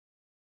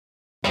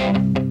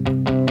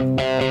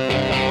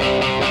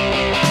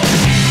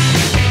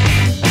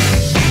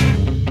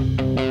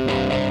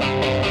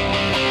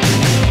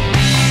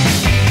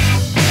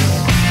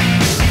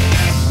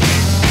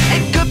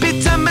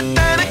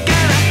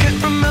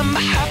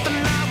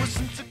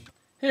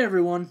Hey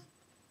everyone,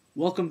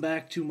 welcome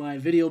back to my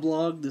video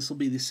blog. This will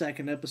be the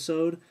second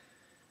episode.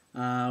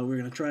 We're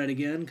going to try it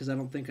again because I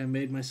don't think I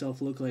made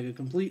myself look like a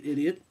complete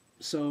idiot.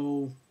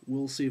 So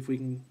we'll see if we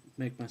can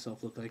make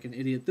myself look like an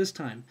idiot this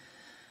time.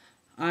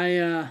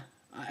 I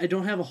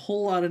don't have a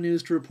whole lot of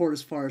news to report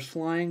as far as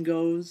flying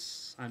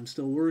goes. I'm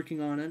still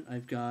working on it.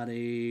 I've got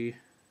a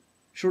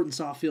short and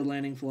soft field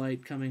landing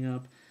flight coming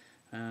up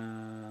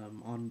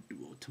on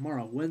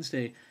tomorrow,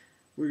 Wednesday.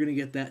 We're going to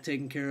get that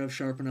taken care of,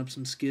 sharpen up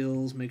some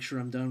skills, make sure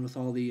I'm done with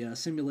all the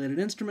simulated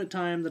instrument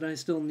time that I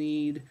still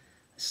need.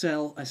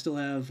 I still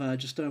have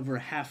just over a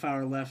half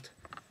hour left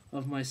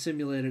of my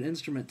simulated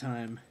instrument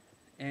time,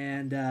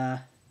 and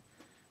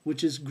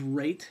which is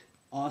great,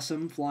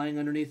 awesome, flying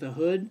underneath a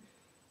hood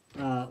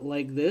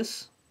like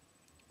this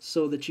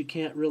so that you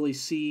can't really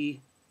see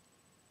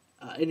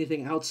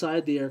anything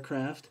outside the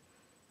aircraft,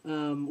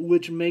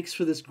 which makes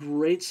for this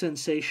great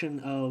sensation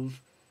of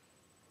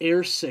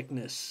air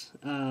sickness.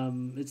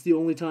 It's the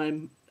only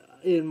time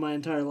in my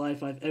entire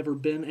life I've ever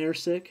been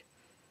airsick,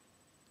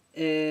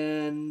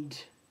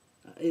 and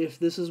if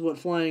this is what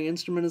flying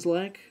instrument is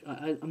like,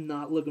 I'm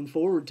not looking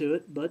forward to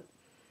it, but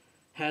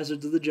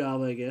hazards of the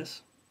job, I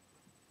guess.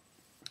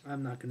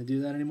 I'm not going to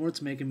do that anymore.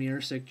 It's making me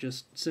airsick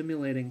just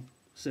simulating.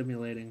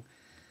 The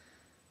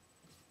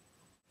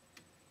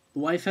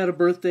wife had a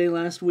birthday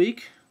last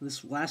week,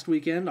 this last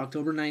weekend,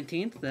 October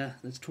 19th.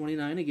 That's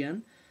 29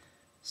 again.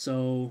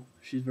 So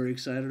she's very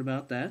excited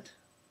about that.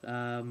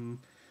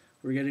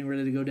 We're getting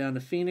ready to go down to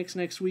Phoenix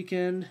next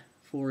weekend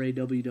for a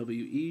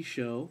WWE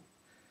show.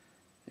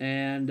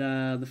 And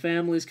the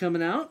family's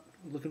coming out.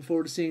 Looking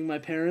forward to seeing my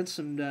parents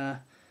and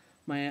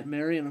my Aunt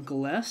Mary and Uncle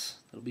Les.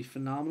 That'll be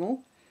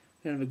phenomenal.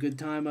 We're gonna have a good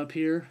time up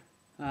here.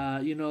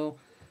 The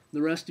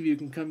rest of you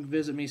can come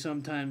visit me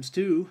sometimes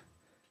too.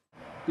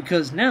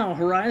 Because now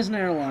Horizon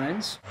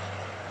Airlines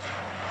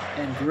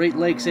and Great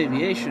Lakes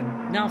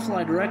Aviation now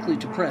fly directly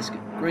to Prescott.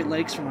 Great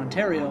Lakes from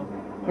Ontario,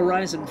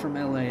 Horizon from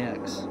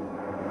LAX.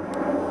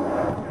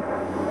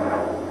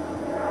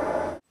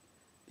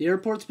 The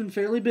airport's been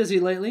fairly busy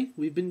lately.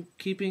 We've been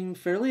keeping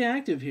fairly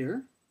active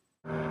here.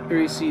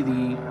 Here you see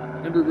the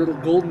Embry-Riddle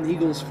Golden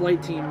Eagles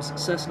flight team's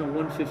Cessna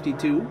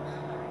 152.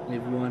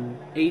 They've won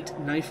 8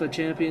 NIFA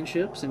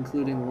championships,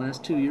 including the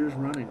last 2 years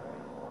running.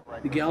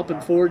 The Galpin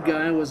Ford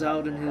guy was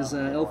out in his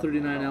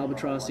L-39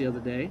 Albatross the other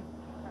day.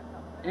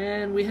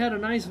 And we had a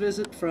nice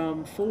visit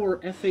from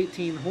 4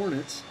 F-18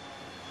 Hornets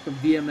from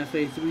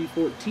VMFA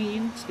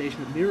 314,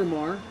 stationed at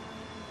Miramar.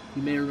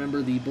 You may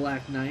remember the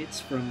Black Knights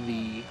from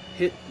the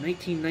hit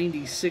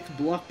 1996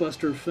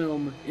 blockbuster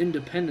film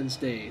Independence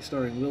Day,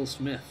 starring Will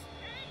Smith.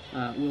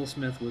 Will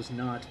Smith was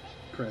not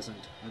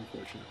present,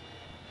 unfortunately.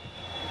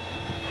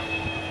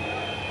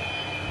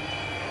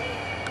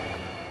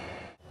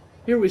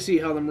 Here we see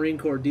how the Marine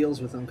Corps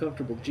deals with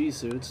uncomfortable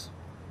G-suits.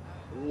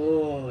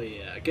 Oh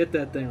yeah, get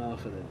that thing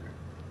off of there.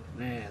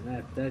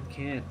 Man, that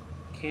can't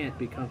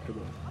be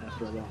comfortable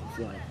after a long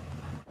flight.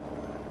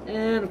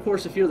 And of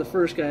course, if you're the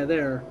first guy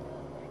there,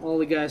 all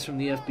the guys from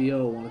the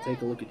FBO want to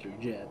take a look at your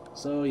jet,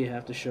 so you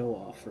have to show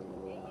off for a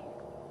little while.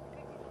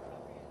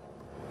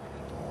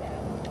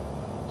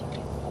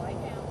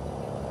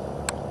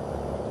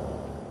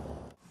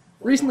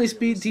 Recently,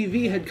 Speed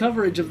TV had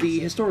coverage of the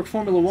historic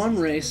Formula One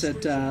race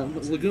at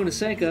Laguna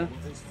Seca.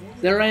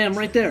 There I am,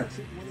 right there.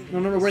 No,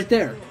 right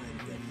there.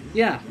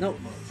 Yeah, no.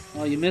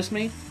 Oh, you missed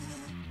me?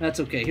 That's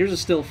okay. Here's a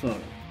still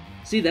photo.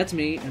 See, that's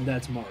me, and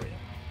that's Mario.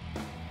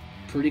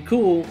 Pretty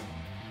cool.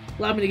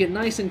 Allowed me to get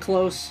nice and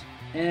close,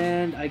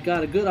 and I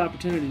got a good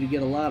opportunity to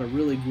get a lot of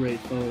really great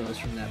photos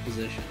from that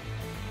position.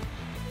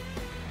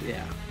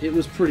 Yeah, it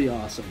was pretty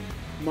awesome.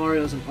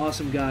 Mario's an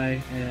awesome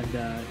guy, and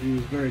he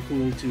was very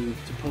cool to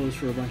pose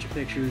for a bunch of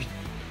pictures.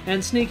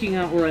 And sneaking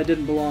out where I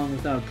didn't belong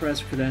without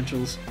press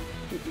credentials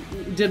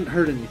didn't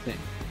hurt anything.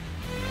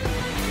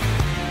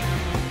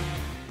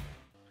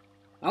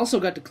 I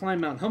also got to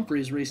climb Mount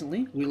Humphreys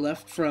recently. We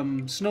left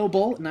from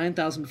Snowbolt at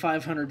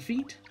 9,500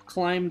 feet,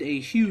 climbed a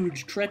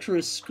huge,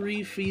 treacherous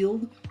scree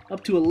field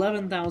up to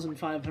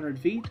 11,500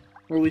 feet,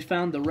 where we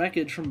found the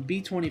wreckage from a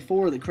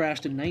B-24 that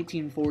crashed in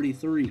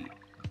 1943.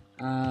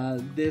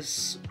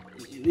 This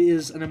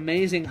is an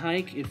amazing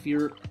hike. If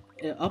you're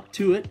up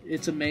to it,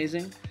 it's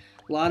amazing.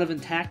 A lot of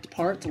intact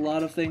parts, a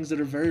lot of things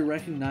that are very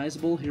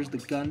recognizable. Here's the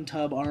gun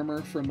tub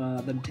armor from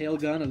the tail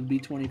gun of the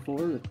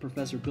B-24 that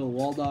Professor Bill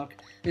Waldock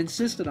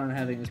insisted on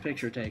having his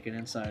picture taken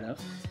inside of.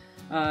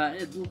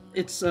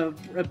 It's a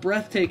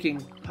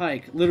breathtaking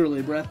hike,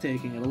 literally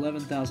breathtaking. At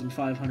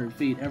 11,500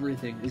 feet,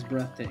 everything is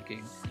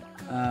breathtaking.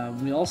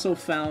 We also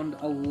found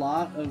a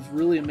lot of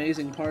really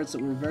amazing parts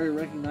that were very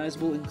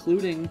recognizable,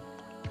 including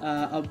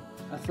a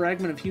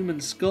fragment of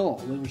human skull,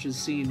 which is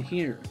seen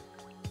here.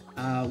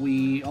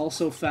 We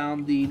also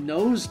found the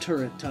nose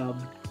turret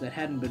tub that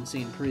hadn't been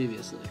seen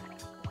previously.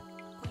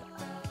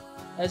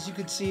 As you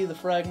could see, the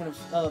fragment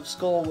of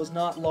skull was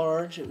not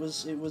large. It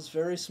was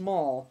very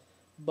small,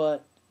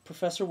 but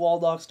Professor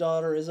Waldock's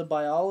daughter is a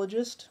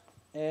biologist,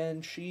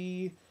 and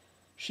she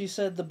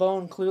said the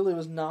bone clearly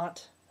was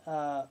not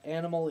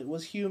animal. It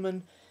was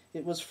human.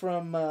 It was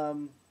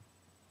from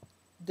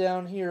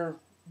down here,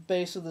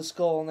 base of the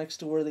skull next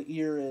to where the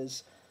ear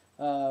is,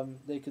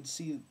 they could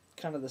see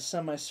kind of the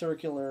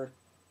semicircular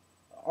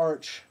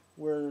arch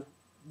where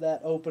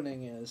that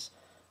opening is.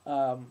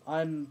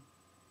 I'm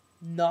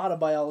not a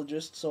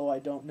biologist, so I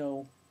don't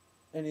know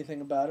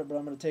anything about it, but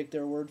I'm going to take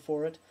their word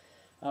for it.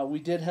 We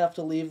did have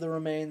to leave the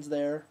remains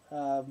there.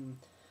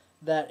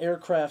 That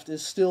aircraft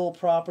is still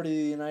property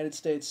of the United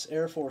States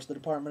Air Force. The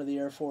Department of the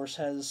Air Force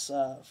has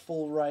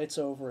full rights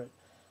over it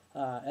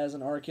as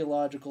an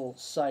archaeological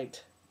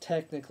site.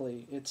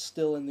 Technically, it's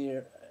still in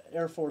the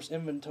Air Force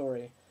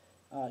inventory,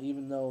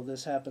 even though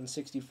this happened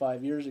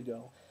 65 years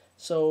ago.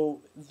 So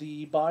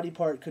the body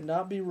part could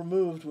not be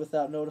removed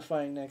without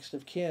notifying next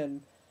of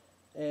kin,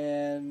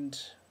 and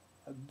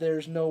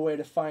there's no way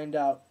to find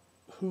out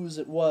whose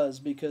it was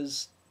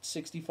because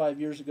 65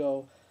 years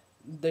ago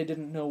they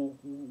didn't know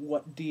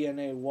what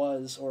DNA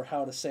was or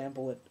how to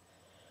sample it.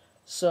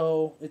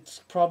 So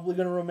it's probably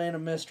going to remain a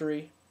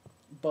mystery,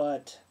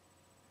 but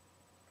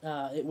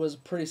it was a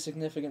pretty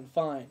significant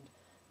find.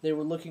 They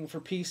were looking for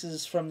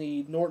pieces from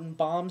the Norton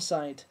bomb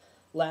site.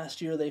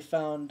 Last year they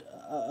found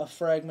a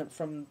fragment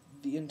from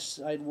the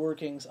inside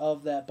workings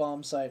of that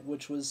bomb site,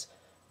 which was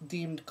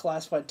deemed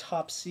classified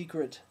top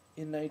secret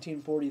in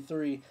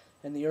 1943,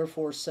 and the Air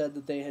Force said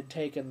that they had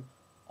taken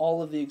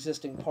all of the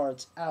existing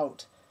parts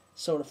out.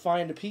 So to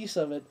find a piece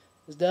of it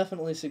is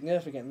definitely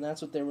significant, and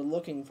that's what they were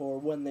looking for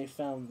when they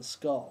found the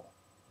skull.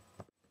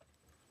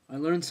 I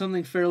learned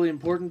something fairly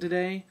important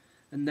today,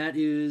 and that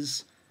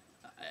is,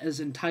 as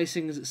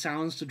enticing as it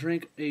sounds to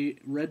drink a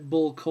Red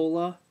Bull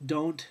Cola,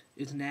 don't.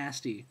 It's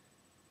nasty.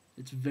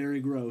 It's very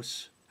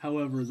gross.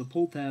 However, the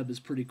pull tab is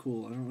pretty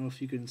cool. I don't know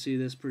if you can see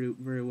this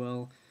very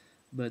well,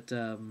 but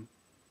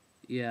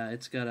yeah,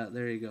 it's got a,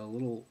 there you go,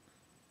 little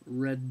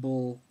Red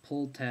Bull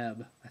pull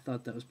tab. I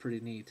thought that was pretty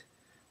neat.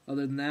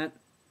 Other than that,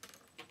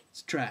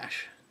 it's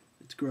trash.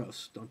 It's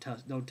gross.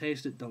 Don't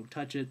taste it. Don't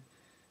touch it.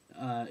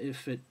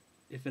 If it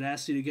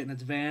asks you to get in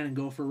its van and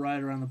go for a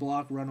ride around the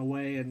block, run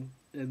away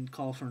and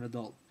call for an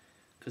adult,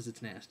 because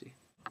it's nasty.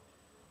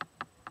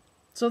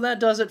 So that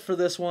does it for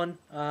this one.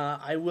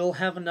 I will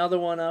have another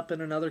one up in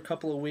another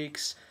couple of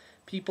weeks.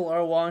 People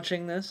are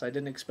watching this. I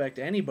didn't expect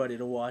anybody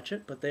to watch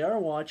it, but they are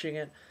watching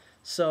it.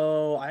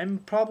 So I'm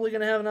probably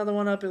going to have another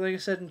one up, like I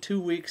said, in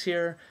 2 weeks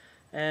here.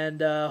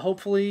 And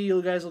hopefully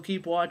you guys will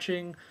keep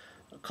watching,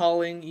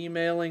 calling,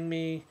 emailing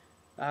me.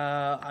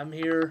 I'm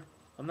here.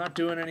 I'm not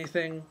doing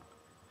anything.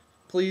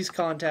 Please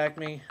contact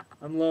me.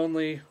 I'm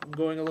lonely. I'm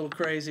going a little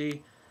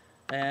crazy.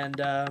 And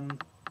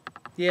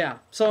yeah,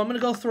 so I'm going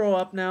to go throw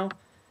up now.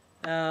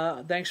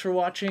 Thanks for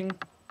watching,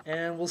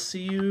 and we'll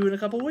see you in a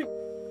couple of weeks.